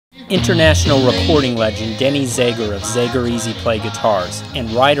International recording legend Denny Zager of Zager Easy Play Guitars,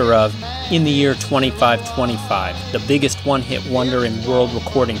 and writer of In the Year 2525, the biggest one-hit wonder in world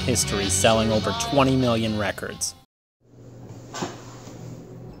recording history, selling over 20 million records.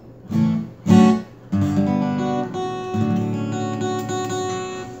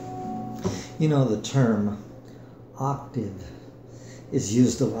 You know, the term octave is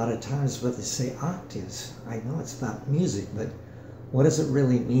used a lot of times, but they say octaves. I know it's about music, but what does it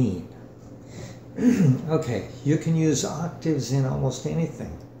really mean? Okay, you can use octaves in almost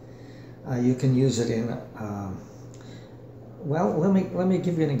anything. You can use it in, well, let me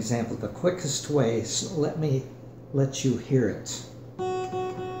give you an example. The quickest way, so let you hear it.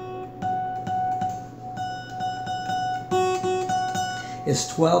 It's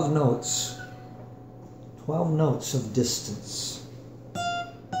 12 notes. 12 notes of distance.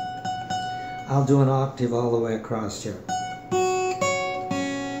 I'll do an octave all the way across here.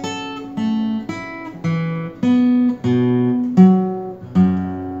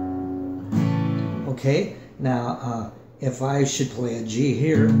 Okay, now if I should play a G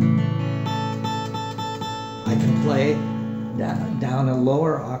here, I can play down a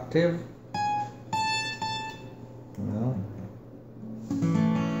lower octave. Well,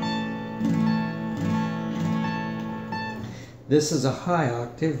 this is a high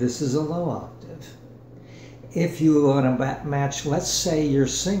octave, this is a low octave. If you want to match, let's say you're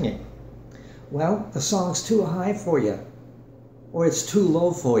singing. Well, the song's too high for you, or it's too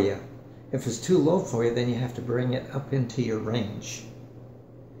low for you. If it's too low for you, then you have to bring it up into your range.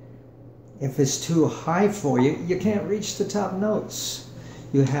 If it's too high for you, you can't reach the top notes.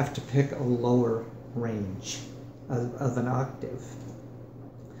 You have to pick a lower range of an octave.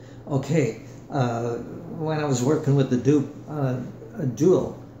 Okay, when I was working with the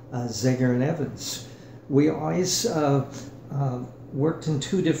duo, Zager and Evans, we always worked in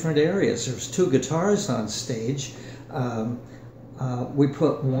two different areas. There's two guitars on stage. We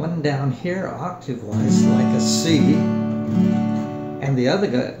put one down here octave-wise, like a C, and the other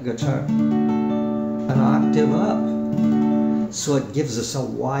guitar an octave up. So it gives us a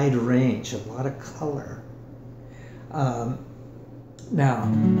wide range, a lot of color. Now,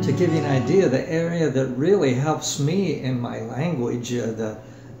 to give you an idea, the area that really helps me in my language, the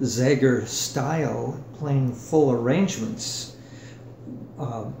Zager style, playing full arrangements,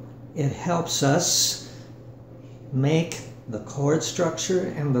 it helps us make the chord structure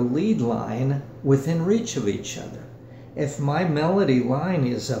and the lead line within reach of each other. If my melody line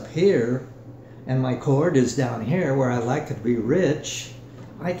is up here and my chord is down here where I like it to be rich,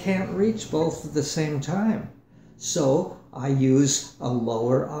 I can't reach both at the same time. So I use a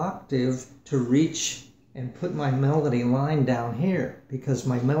lower octave to reach and put my melody line down here, because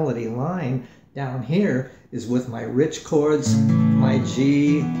my melody line down here is with my rich chords, my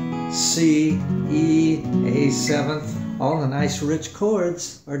G, C, E, A7th, all the nice rich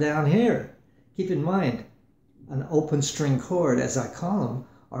chords are down here. Keep in mind, an open string chord, as I call them,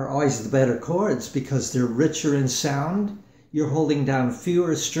 are always the better chords because they're richer in sound. You're holding down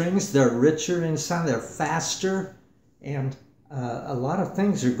fewer strings, they're richer in sound, they're faster, and a lot of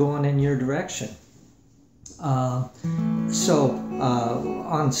things are going in your direction. On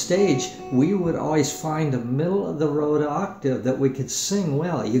stage, we would always find a middle of the road octave that we could sing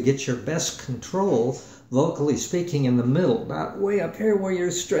well. You get your best control, vocally speaking, in the middle, not way up here where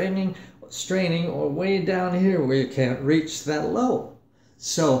you're straining, or way down here where you can't reach that low.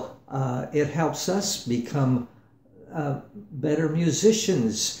 So it helps us become better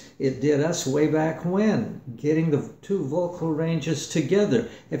musicians. It did us way back when, getting the two vocal ranges together.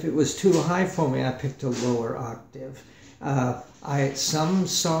 If it was too high for me, I picked a lower octave. Some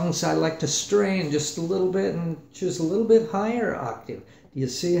songs I like to strain just a little bit and choose a little bit higher octave. Do you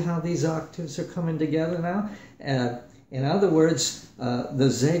see how these octaves are coming together now? In other words, the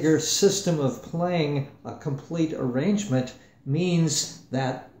Zager system of playing a complete arrangement means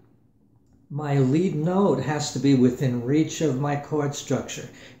that my lead note has to be within reach of my chord structure.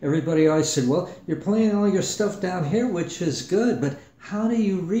 Everybody always said, well, you're playing all your stuff down here, which is good, but how do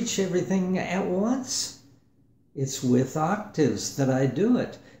you reach everything at once? It's with octaves that I do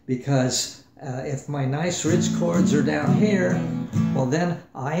it, because if my nice rich chords are down here, well then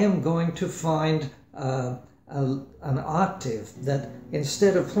I am going to find an octave that,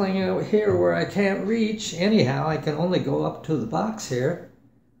 instead of playing out here where I can't reach, anyhow I can only go up to the box here,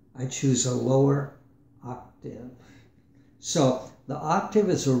 I choose a lower octave. So the octave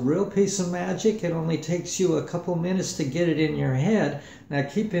is a real piece of magic. It only takes you a couple minutes to get it in your head. Now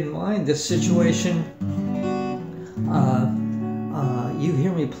keep in mind this situation, you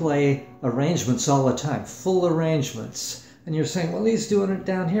hear me play arrangements all the time, full arrangements. And you're saying, well, he's doing it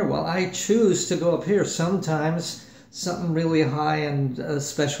down here. Well, I choose to go up here. Sometimes something really high and a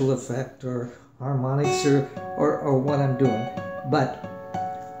special effect or harmonics or what I'm doing. But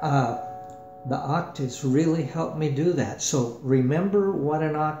the octaves really help me do that. So remember what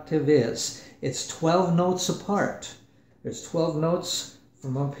an octave is. It's 12 notes apart. There's 12 notes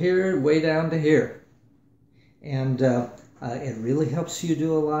from up here way down to here. And it really helps you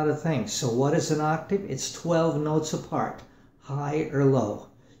do a lot of things. So what is an octave? It's 12 notes apart, high or low.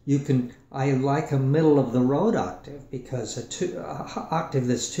 I like a middle of the road octave because a octave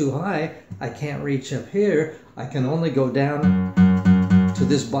that's too high, I can't reach up here. I can only go down to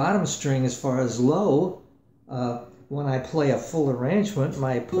this bottom string as far as low. When I play a full arrangement,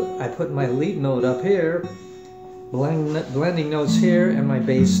 I put my lead note up here, blending notes here, and my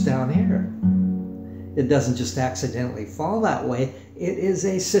bass down here. It doesn't just accidentally fall that way. It is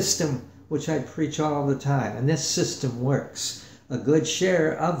a system which I preach all the time, and this system works. A good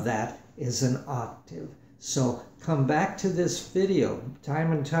share of that is an octave. So come back to this video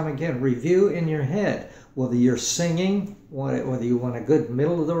time and time again. Review in your head whether you're singing, whether you want a good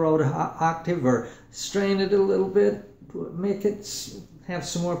middle-of-the-road octave or strain it a little bit, make it have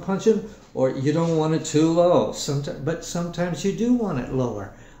some more punch in, or you don't want it too low. But sometimes you do want it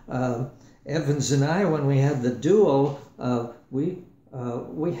lower. Evans and I, when we had the duo, we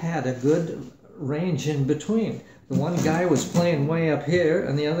had a good range in between. The one guy was playing way up here,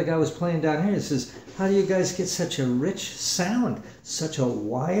 and the other guy was playing down here. He says, how do you guys get such a rich sound, such a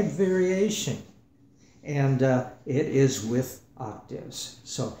wide variation? And it is with octaves.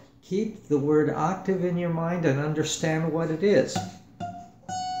 So keep the word octave in your mind and understand what it is.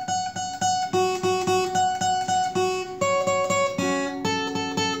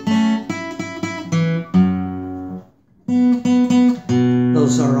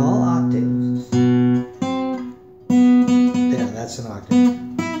 Those are all octaves. There, that's an octave.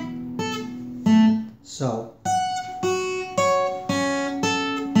 So,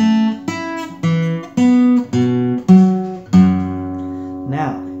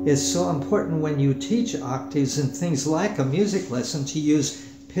 now, it's so important when you teach octaves and things like a music lesson to use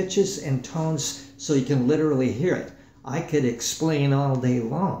pitches and tones so you can literally hear it. I could explain all day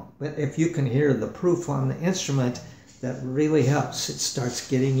long, but if you can hear the proof on the instrument, that really helps. It starts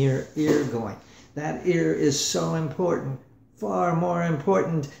getting your ear going. That ear is so important, far more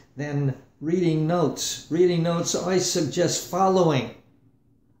important than reading notes. Reading notes always suggest following.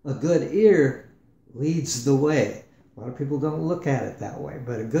 A good ear leads the way. A lot of people don't look at it that way,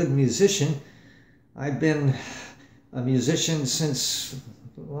 but a good musician, I've been a musician since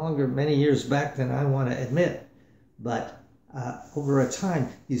many years back than I want to admit, but over a time,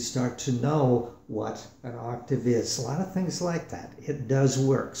 you start to know what an octave is. A lot of things like that. It does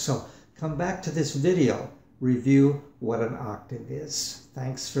work. So come back to this video, review what an octave is.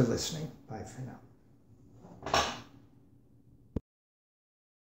 Thanks for listening. Bye for now.